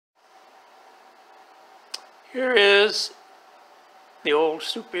Here is the old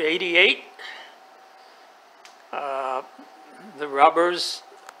Super 88. The rubbers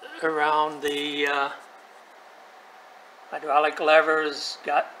around the hydraulic levers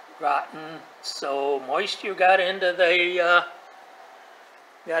got rotten, so moisture got into the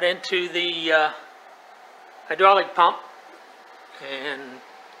hydraulic pump and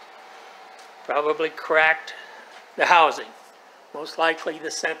probably cracked the housing, most likely the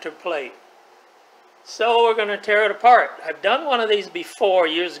center plate. So we're going to tear it apart. I've done one of these before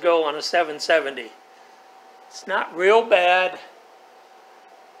years ago on a 770. It's not real bad.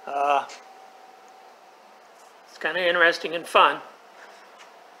 It's kind of interesting and fun.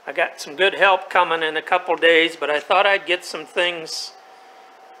 I got some good help coming in a couple days, but I thought I'd get some things.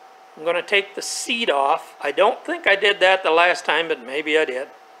 I'm going to take the seat off. I don't think I did that the last time, but maybe I did.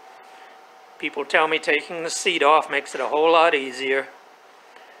 People tell me taking the seat off makes it a whole lot easier.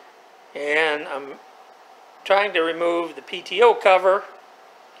 And I'm trying to remove the PTO cover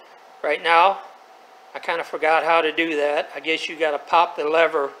right now. I kind of forgot how to do that. I guess you got to pop the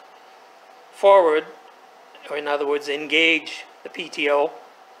lever forward, or in other words, engage the PTO,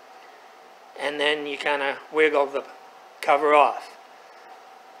 and then you kind of wiggle the cover off.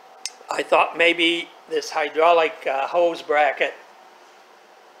 I thought maybe this hydraulic hose bracket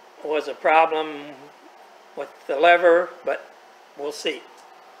was a problem with the lever, but we'll see.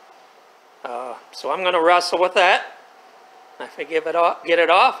 So I'm going to wrestle with that. If I get it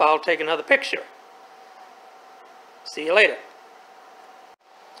off, I'll take another picture. See you later.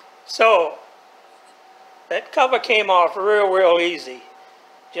 So that cover came off real easy,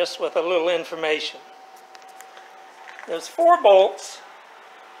 just with a little information. There's 4 bolts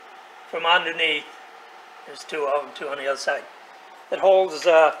from underneath. There's 2 of them, 2 on the other side, that holds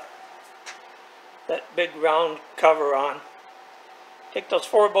that big round cover on. Take those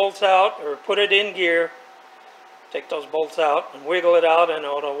 4 bolts out, or put it in gear. Take those bolts out and wiggle it out, and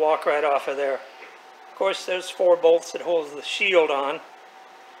it'll walk right off of there. Of course, there's 4 bolts that holds the shield on.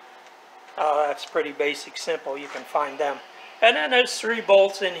 That's pretty basic, simple. You can find them. And then there's 3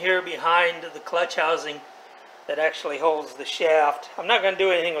 bolts in here behind the clutch housing that actually holds the shaft. I'm not going to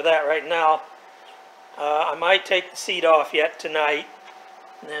do anything with that right now. I might take the seat off yet tonight.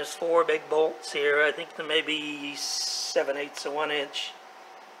 And there's 4 big bolts here. I think there may be 7/8 of 1 inch.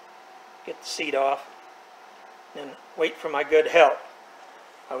 Get the seat off. And wait for my good help.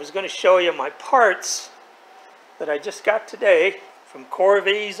 I was going to show you my parts that I just got today from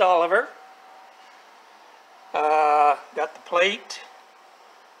Corvées Oliver. Got the plate.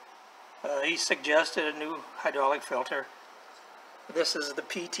 He suggested a new hydraulic filter. This is the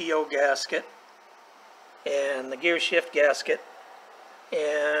PTO gasket and the gear shift gasket,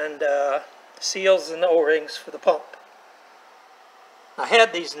 and seals and O-rings for the pump. I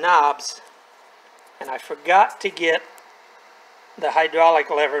had these knobs, and I forgot to get the hydraulic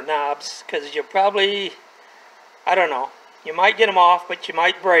lever knobs, because you probably, I don't know, you might get them off, but you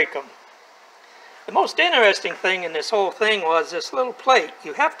might break them. The most interesting thing in this whole thing was this little plate.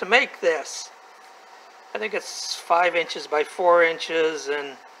 You have to make this. I think it's 5 inches by 4 inches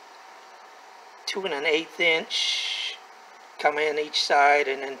and 2 1/8 inch come in each side,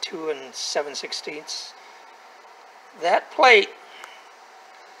 and then 2 7/16. That plate,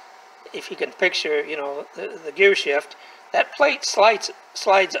 if you can picture, you know, the gear shift, that plate slides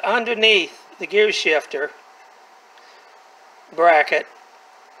underneath the gear shifter bracket,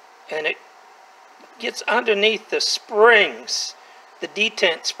 and it gets underneath the springs, the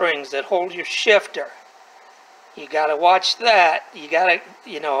detent springs that hold your shifter. You got to watch that. You got to,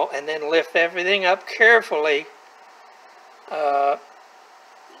 you know, and then lift everything up carefully.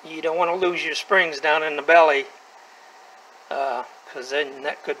 You don't want to lose your springs down in the belly, because then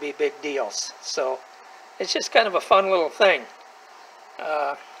that could be big deals. So it's just kind of a fun little thing.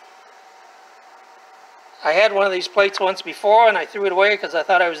 I had one of these plates once before, and I threw it away because I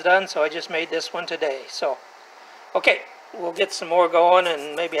thought I was done, so I just made this one today. So, okay, we'll get some more going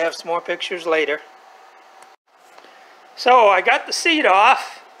and maybe have some more pictures later. So I got the seat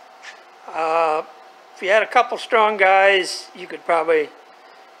off. If you had a couple strong guys, you could probably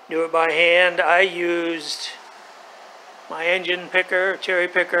do it by hand. I used my engine picker, cherry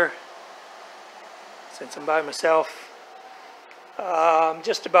picker, since I'm by myself. I'm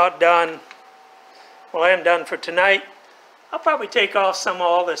just about done. Well, I am done for tonight. I'll probably take off some of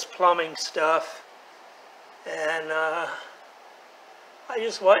all this plumbing stuff, and I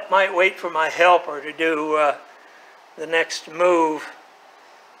just might wait for my helper to do the next move.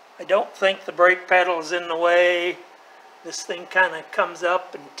 I don't think the brake pedal is in the way. This thing kind of comes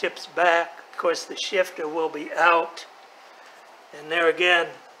up and tips back. Of course, the shifter will be out. And there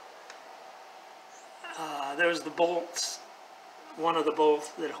again, There's the bolts, one of the bolts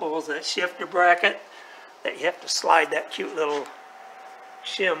that holds that shifter bracket that you have to slide that cute little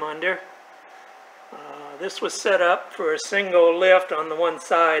shim under. This was set up for a single lift on the one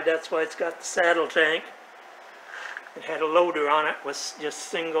side. That's why it's got the saddle tank. It had a loader on it with just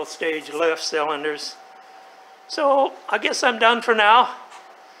single stage lift cylinders. So I guess I'm done for now.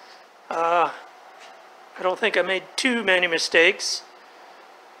 I don't think I made too many mistakes.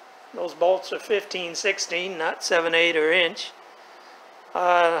 Those bolts are 15/16, not 7/8 or inch.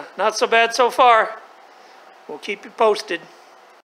 Not so bad so far. We'll keep you posted.